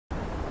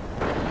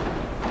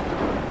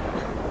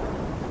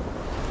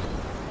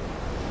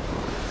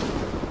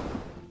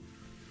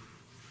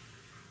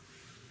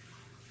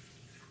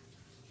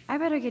I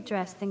better get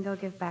dressed, then go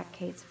give back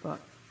Kate's book.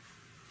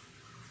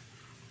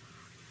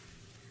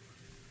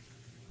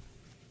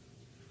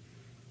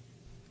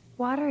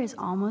 Water is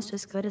almost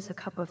as good as a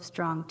cup of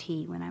strong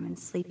tea when I'm in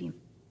sleepy.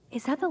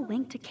 Is that the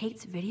link to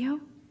Kate's video?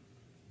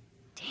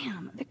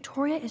 Damn,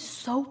 Victoria is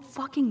so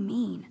fucking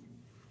mean.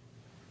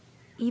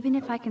 Even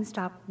if I can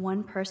stop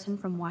one person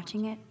from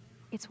watching it,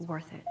 it's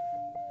worth it.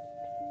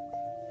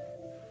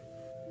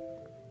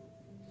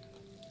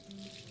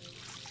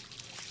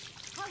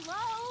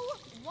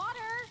 Hello? Water?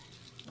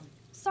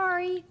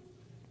 Sorry,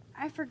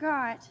 I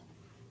forgot.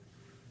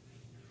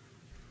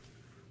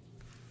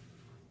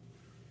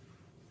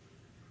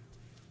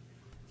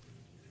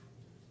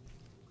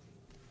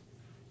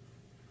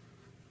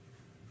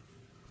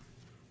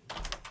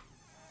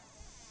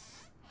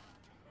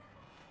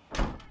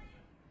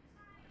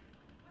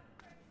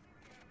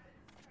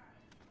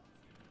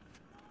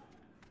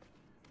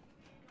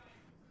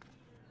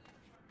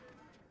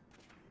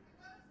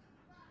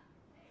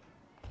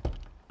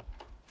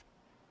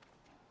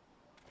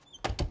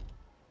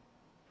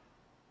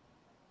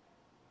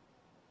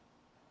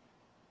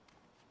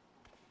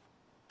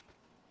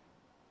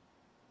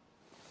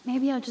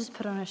 Maybe I'll just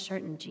put on a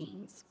shirt and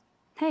jeans.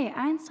 Hey,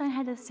 Einstein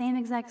had the same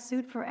exact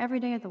suit for every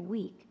day of the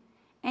week,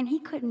 and he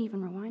couldn't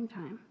even rewind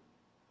time.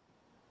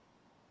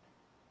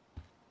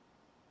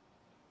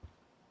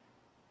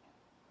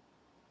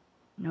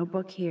 No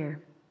book here.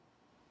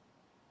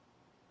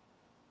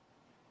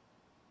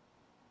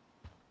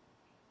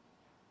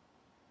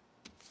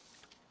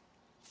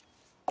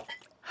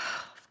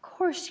 Of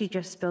course she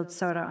just spilled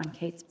soda on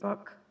Kate's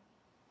book.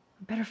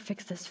 I better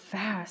fix this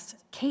fast.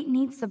 Kate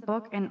needs the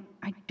book, and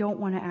I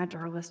don't want to add to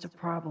her list of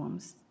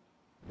problems.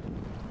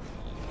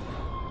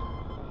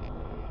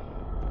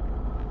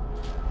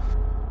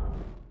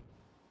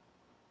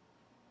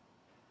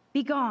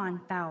 Be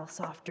gone, foul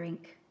soft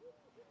drink.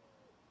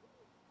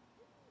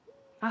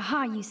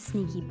 Aha, you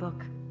sneaky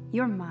book.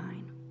 You're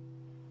mine.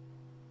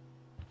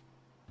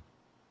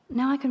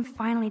 Now I can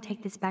finally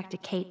take this back to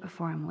Kate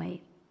before I'm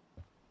late.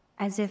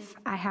 As if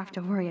I have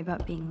to worry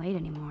about being late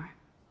anymore.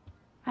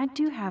 I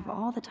do have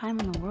all the time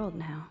in the world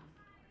now.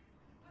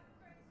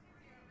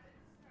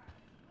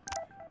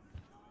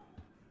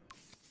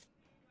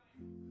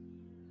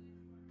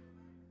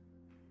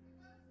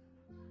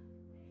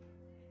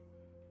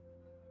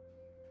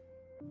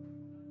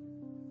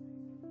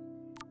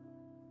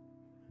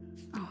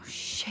 Oh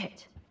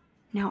shit.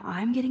 Now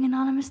I'm getting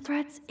anonymous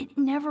threats? It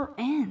never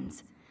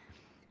ends.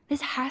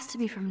 This has to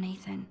be from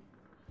Nathan.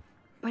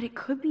 But it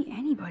could be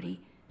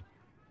anybody.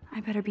 I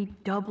better be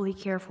doubly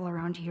careful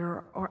around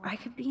here, or I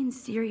could be in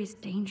serious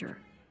danger.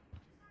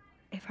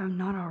 If I'm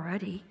not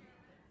already.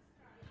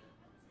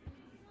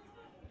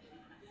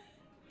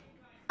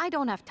 I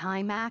don't have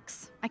time,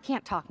 Max. I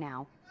can't talk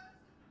now.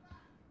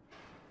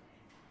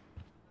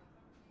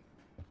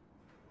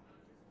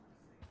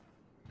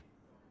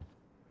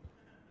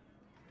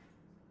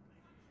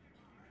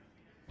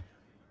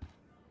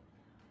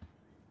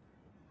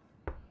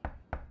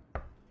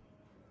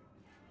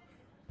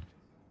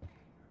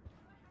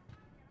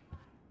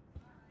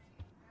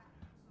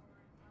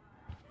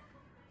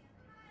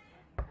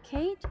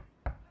 Kate?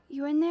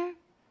 You in there?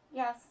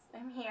 Yes,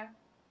 I'm here.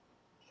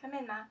 Come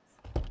in, Max.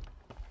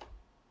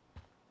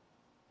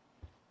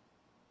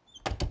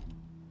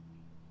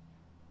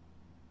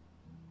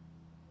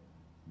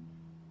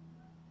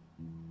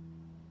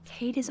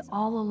 Kate is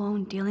all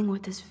alone dealing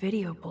with this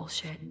video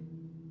bullshit.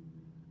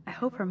 I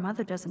hope her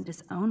mother doesn't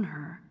disown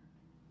her.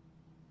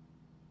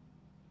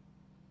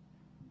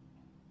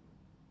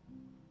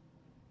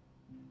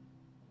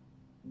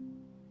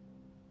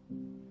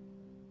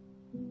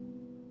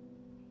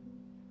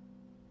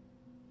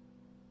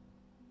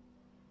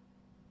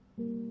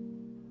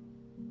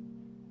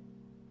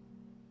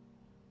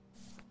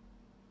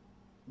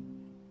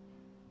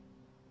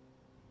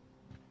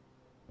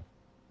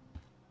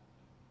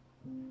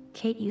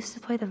 Kate used to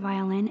play the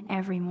violin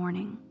every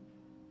morning.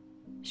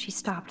 She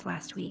stopped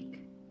last week.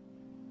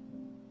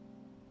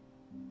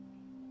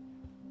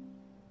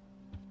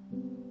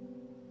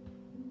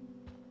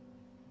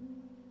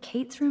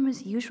 Kate's room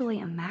is usually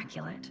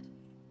immaculate.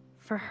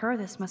 For her,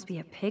 this must be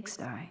a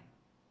pigsty.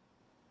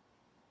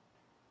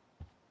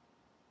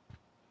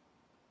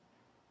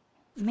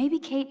 Maybe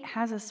Kate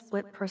has a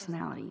split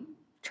personality.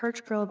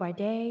 Church girl by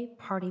day,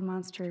 party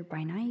monster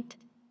by night.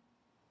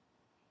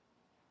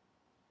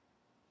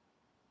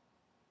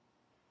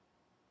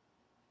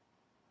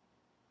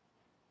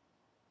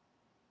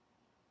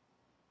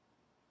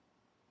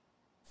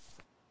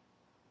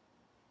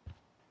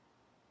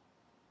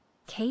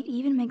 Kate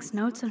even makes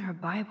notes in her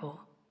Bible.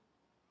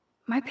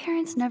 My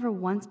parents never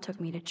once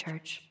took me to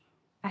church.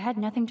 I had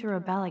nothing to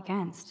rebel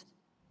against.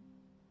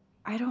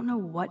 I don't know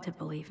what to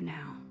believe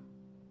now.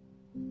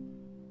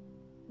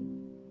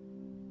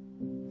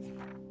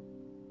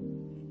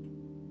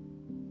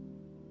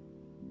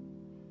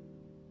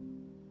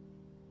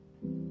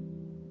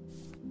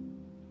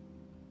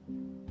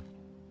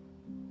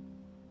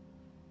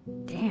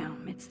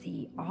 Damn, it's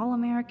the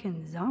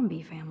all-American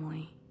zombie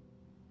family.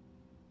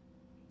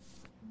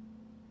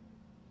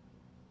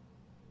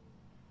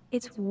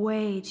 It's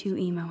way too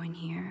emo in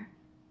here.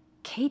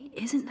 Kate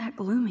isn't that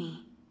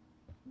gloomy.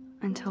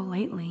 Until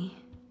lately.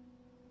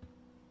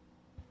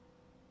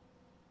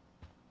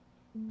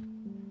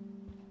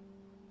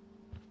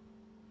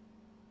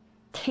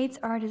 Kate's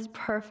art is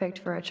perfect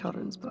for a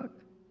children's book.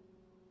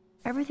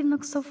 Everything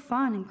looks so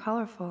fun and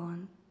colorful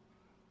and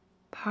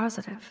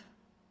positive.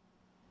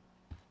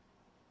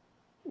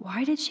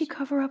 Why did she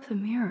cover up the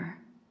mirror?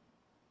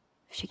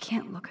 She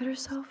can't look at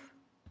herself?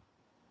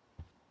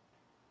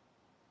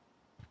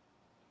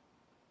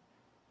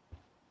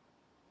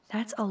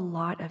 That's a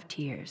lot of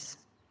tears.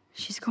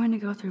 She's going to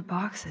go through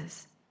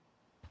boxes.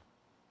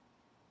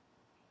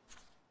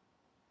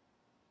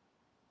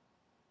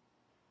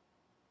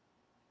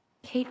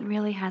 Kate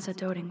really has a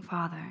doting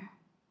father.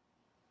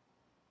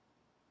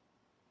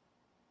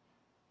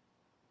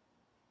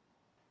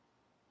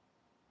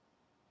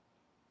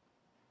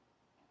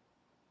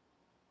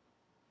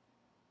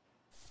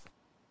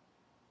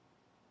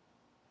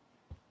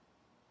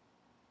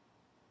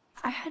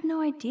 I had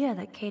no idea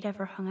that Kate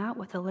ever hung out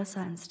with Alyssa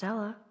and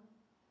Stella.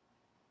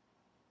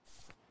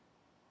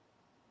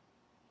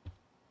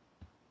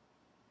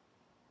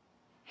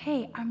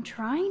 Hey, I'm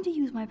trying to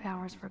use my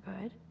powers for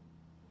good.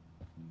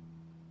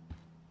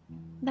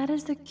 That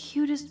is the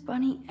cutest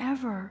bunny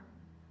ever.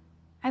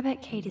 I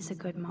bet Kate is a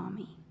good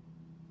mommy.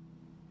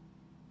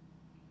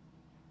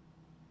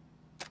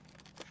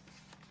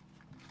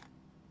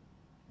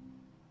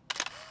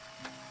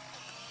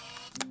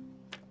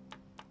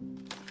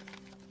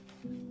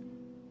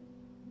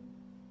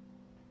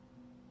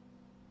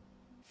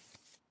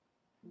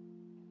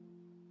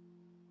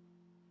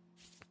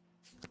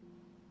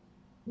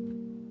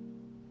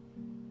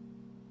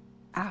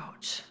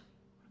 Ouch.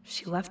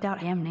 She left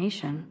out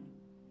damnation.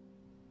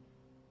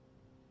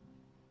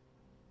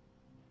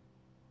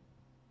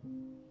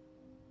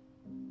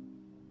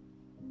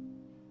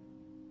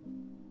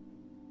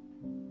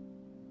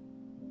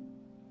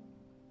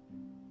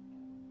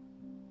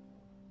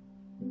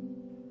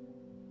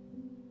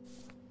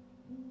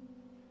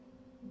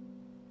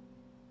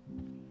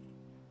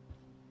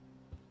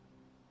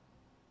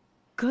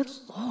 Good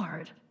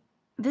Lord.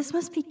 This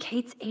must be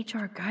Kate's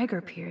H.R.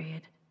 Geiger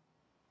period.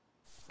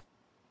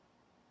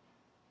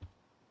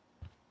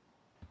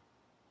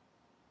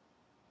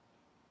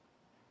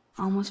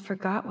 Almost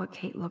forgot what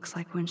Kate looks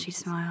like when she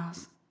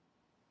smiles.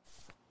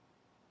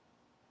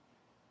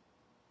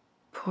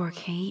 Poor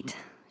Kate.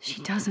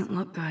 She doesn't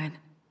look good.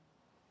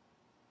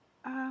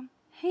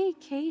 Hey,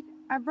 Kate.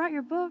 I brought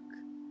your book.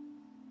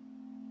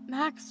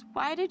 Max,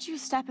 why did you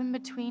step in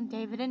between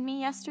David and me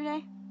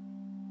yesterday?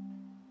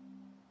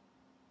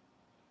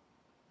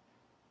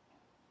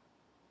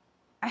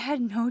 I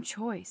had no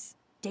choice.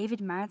 David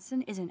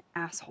Madsen is an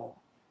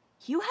asshole.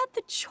 You had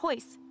the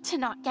choice to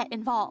not get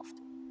involved.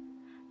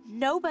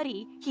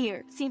 Nobody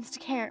here seems to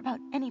care about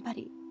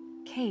anybody.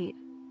 Kate,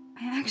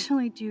 I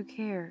actually do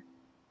care.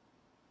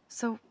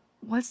 So,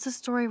 what's the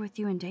story with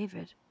you and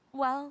David?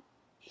 Well,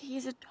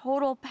 he's a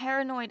total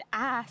paranoid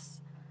ass.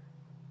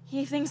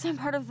 He thinks I'm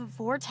part of the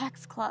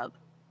Vortex Club.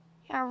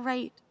 Yeah,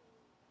 right.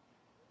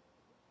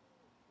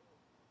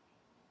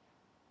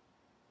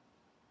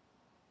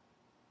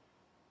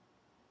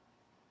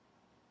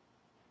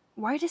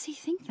 Why does he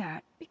think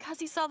that? Because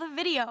he saw the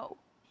video.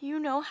 You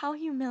know how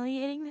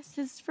humiliating this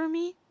is for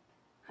me?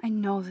 I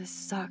know this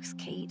sucks,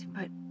 Kate,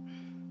 but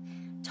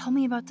tell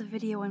me about the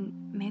video and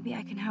maybe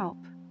I can help.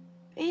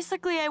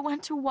 Basically, I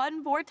went to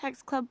one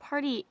Vortex Club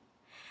party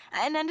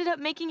and ended up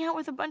making out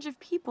with a bunch of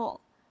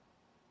people.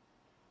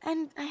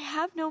 And I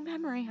have no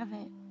memory of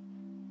it.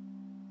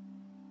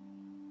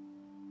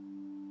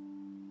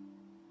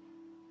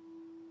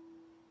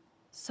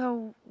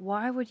 So,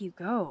 why would you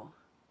go?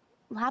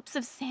 Lapse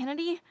of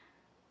sanity?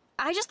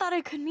 I just thought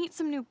I could meet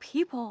some new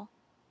people.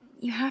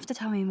 You have to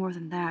tell me more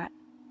than that.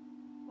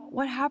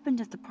 What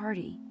happened at the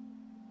party?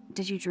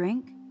 Did you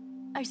drink?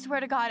 I swear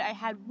to God, I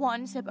had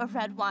one sip of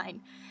red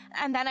wine,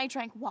 and then I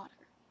drank water.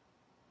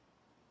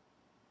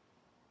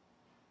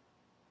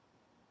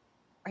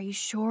 Are you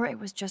sure it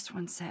was just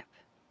one sip?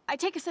 I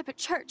take a sip at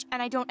church,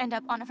 and I don't end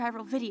up on a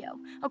viral video,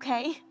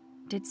 okay?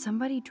 Did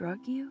somebody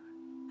drug you?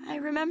 I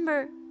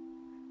remember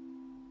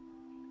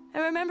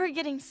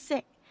getting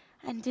sick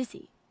and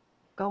dizzy.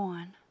 Go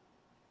on.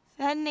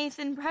 Then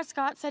Nathan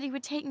Prescott said he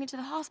would take me to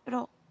the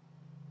hospital.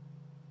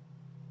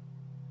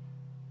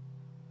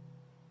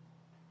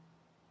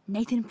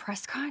 Nathan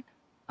Prescott?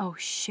 Oh,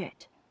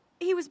 shit.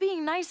 He was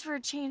being nice for a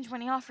change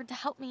when he offered to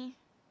help me.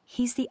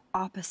 He's the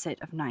opposite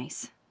of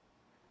nice.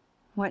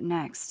 What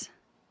next?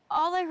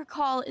 All I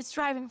recall is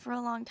driving for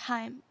a long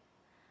time.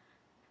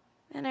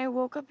 Then I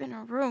woke up in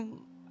a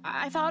room.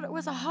 I thought it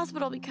was a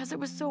hospital because it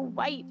was so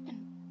white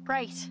and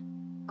bright.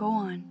 Go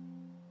on.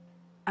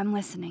 I'm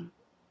listening.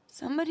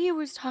 Somebody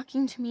was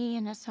talking to me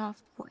in a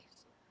soft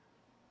voice.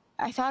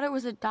 I thought it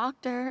was a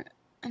doctor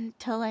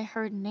until I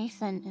heard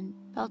Nathan and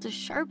felt a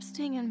sharp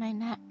sting in my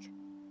neck.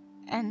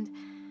 And...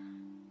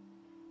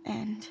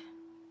 And?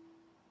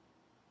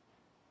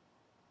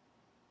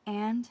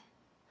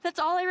 That's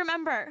all I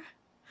remember.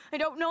 I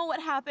don't know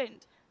what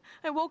happened.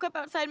 I woke up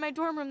outside my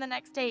dorm room the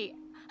next day.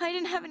 I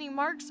didn't have any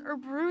marks or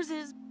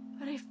bruises,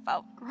 but I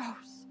felt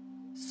gross.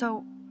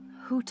 So,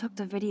 who took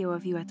the video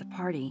of you at the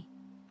party?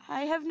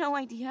 I have no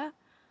idea.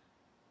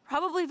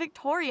 Probably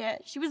Victoria.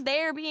 She was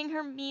there being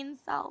her mean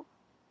self.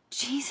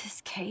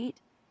 Jesus, Kate.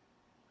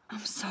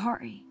 I'm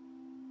sorry.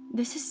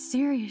 This is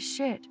serious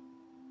shit.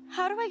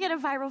 How do I get a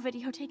viral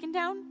video taken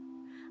down?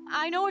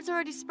 I know it's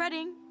already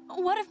spreading.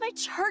 What if my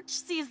church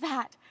sees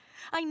that?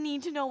 I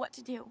need to know what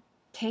to do.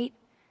 Kate,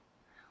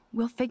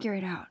 we'll figure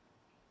it out.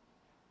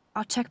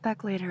 I'll check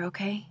back later,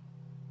 okay?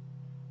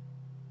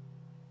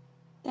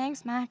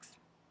 Thanks, Max.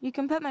 You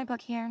can put my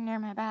book here near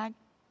my bag.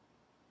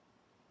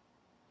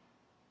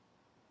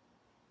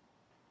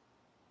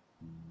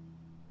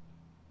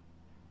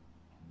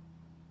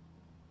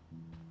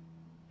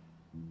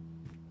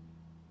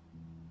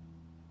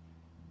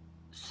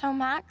 So,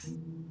 Max,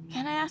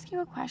 can I ask you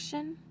a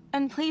question?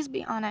 And please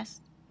be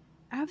honest.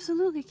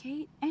 Absolutely,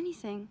 Kate.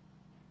 Anything.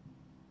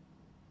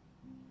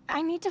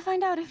 I need to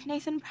find out if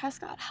Nathan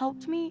Prescott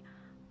helped me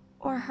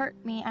or hurt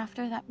me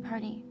after that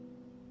party.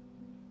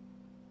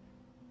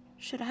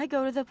 Should I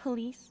go to the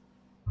police?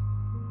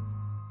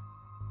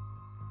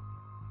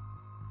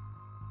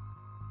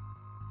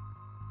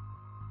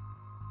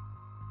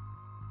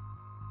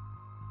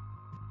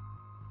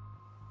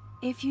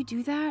 If you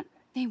do that,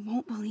 they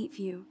won't believe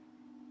you.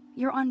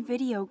 You're on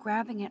video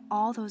grabbing at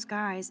all those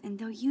guys, and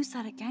they'll use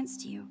that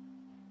against you.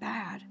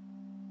 Bad.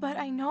 But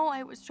I know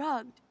I was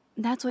drugged.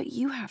 That's what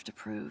you have to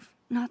prove,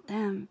 not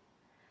them.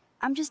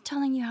 I'm just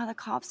telling you how the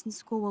cops in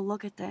school will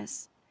look at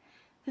this.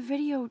 The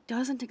video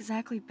doesn't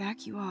exactly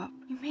back you up.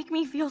 You make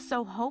me feel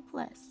so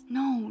hopeless.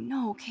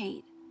 No,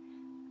 Kate.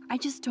 I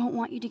just don't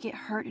want you to get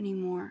hurt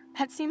anymore.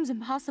 That seems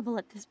impossible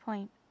at this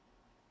point.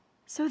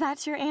 So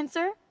that's your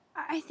answer?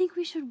 I think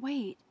we should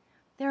wait.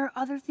 There are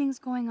other things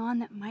going on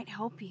that might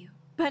help you.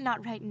 But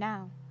not right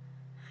now.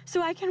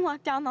 So I can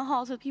walk down the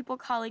halls with people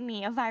calling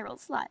me a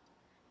viral slut.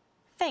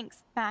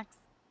 Thanks, Max.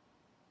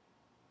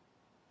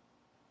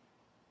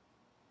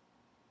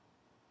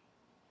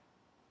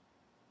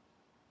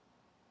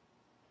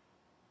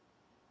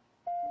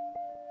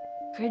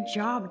 Good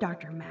job,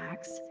 Dr.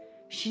 Max.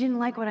 She didn't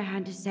like what I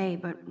had to say,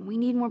 but we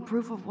need more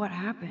proof of what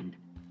happened.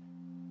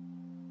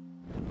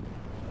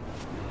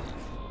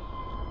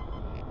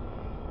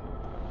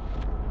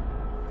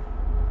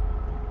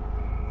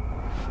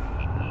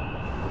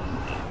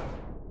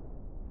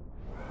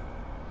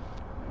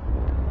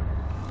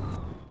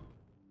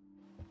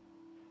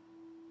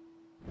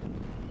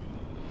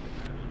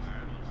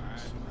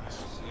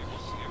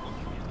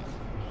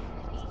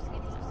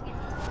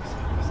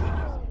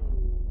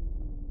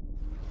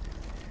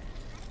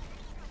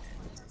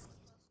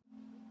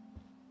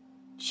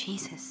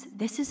 Jesus,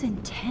 this is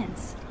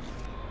intense.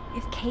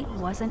 If Kate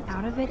wasn't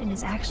out of it and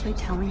is actually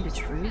telling the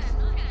truth...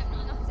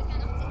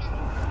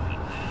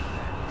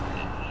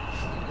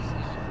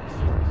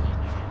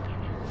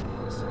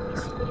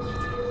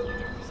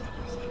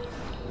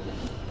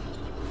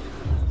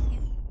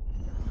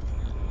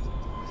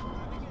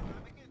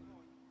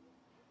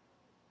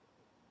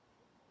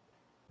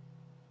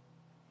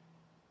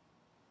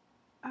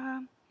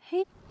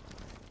 Hey...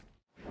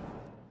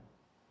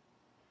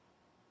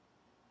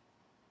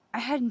 I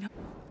had no...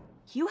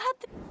 You had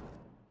the...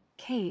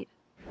 Kate.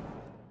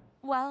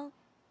 Well,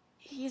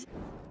 he's...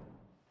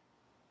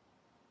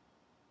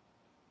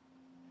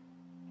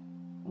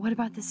 What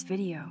about this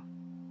video?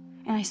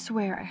 And I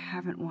swear I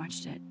haven't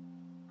watched it.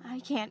 I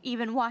can't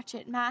even watch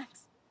it,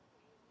 Max.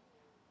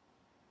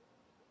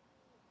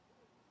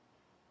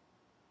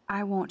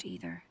 I won't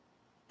either.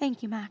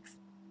 Thank you, Max.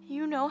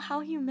 You know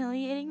how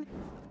humiliating...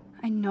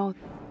 I know.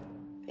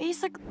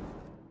 Basically...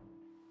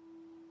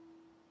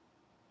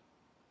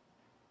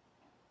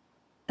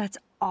 That's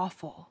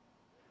awful.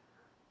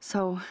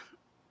 So,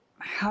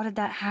 how did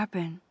that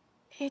happen?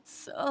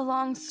 It's a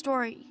long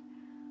story.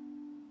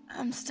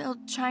 I'm still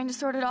trying to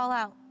sort it all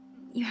out.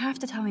 You have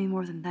to tell me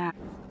more than that.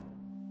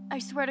 I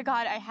swear to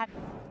God, I had...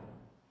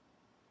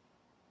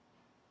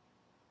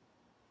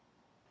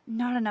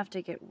 Not enough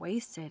to get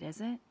wasted,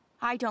 is it?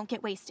 I don't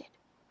get wasted.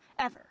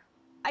 Ever.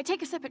 I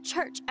take a sip at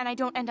church, and I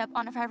don't end up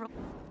on a viral...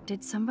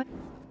 Did somebody...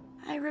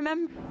 I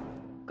remember...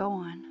 Go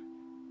on.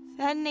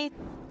 Then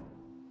Nathan...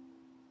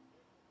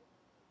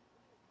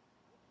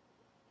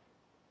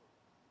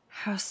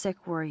 How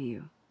sick were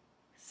you?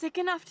 Sick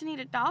enough to need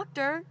a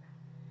doctor.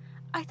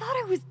 I thought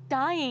I was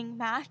dying,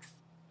 Max.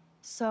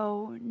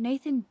 So,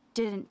 Nathan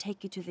didn't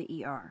take you to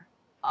the ER?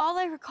 All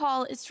I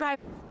recall is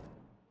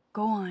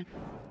Go on.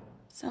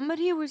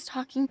 Somebody was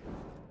talking...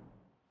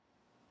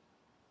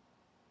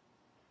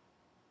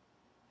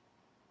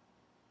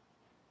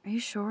 Are you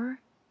sure?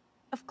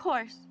 Of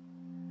course.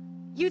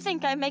 You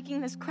think I'm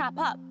making this crap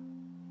up.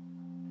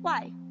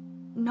 Why?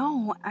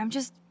 No, I'm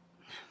just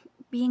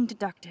being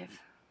deductive,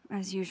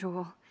 as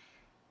usual.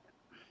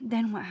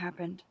 Then what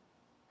happened?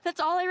 That's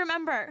all I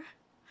remember.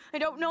 I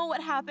don't know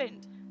what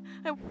happened.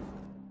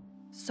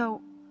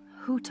 So,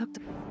 who took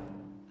the...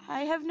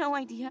 I have no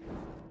idea.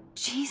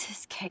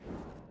 Jesus, Kate.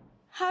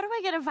 How do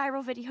I get a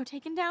viral video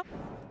taken down?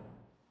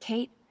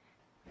 Kate,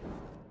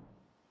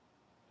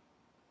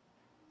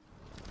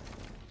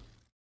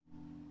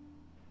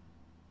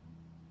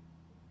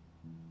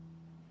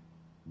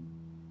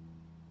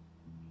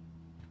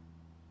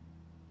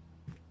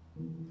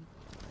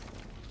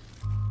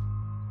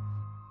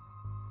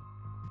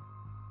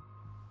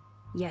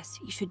 Yes,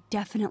 you should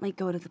definitely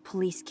go to the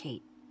police,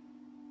 Kate.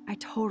 I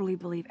totally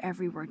believe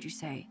every word you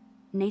say.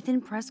 Nathan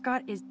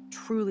Prescott is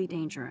truly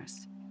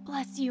dangerous.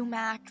 Bless you,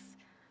 Max.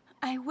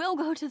 I will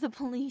go to the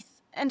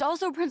police, and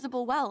also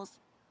Principal Wells.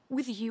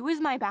 With you as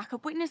my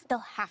backup witness, they'll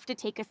have to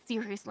take us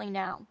seriously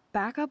now.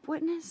 Backup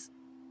witness?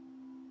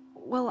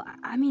 Well,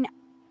 I mean,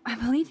 I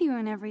believe you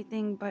in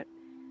everything, but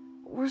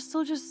we're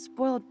still just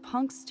spoiled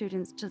punk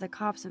students to the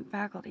cops and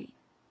faculty.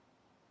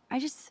 I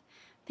just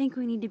think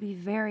we need to be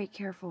very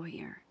careful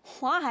here.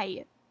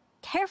 Why?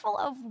 Careful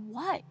of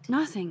what?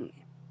 Nothing.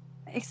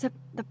 Except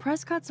the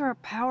Prescotts are a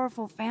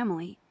powerful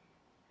family.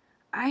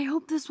 I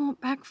hope this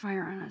won't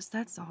backfire on us,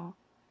 that's all.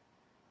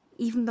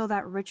 Even though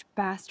that rich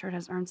bastard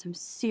has earned some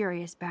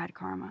serious bad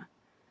karma.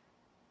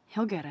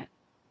 He'll get it.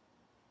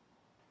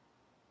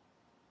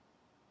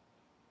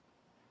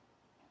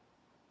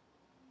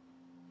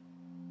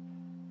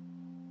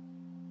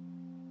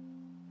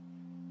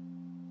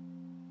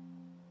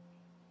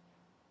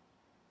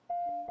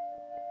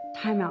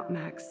 Time out,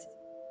 Max.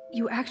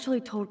 You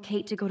actually told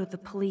Kate to go to the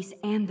police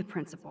and the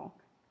principal,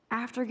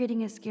 after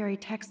getting a scary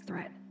text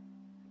threat.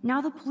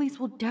 Now the police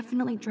will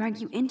definitely drag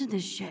you into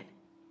this shit.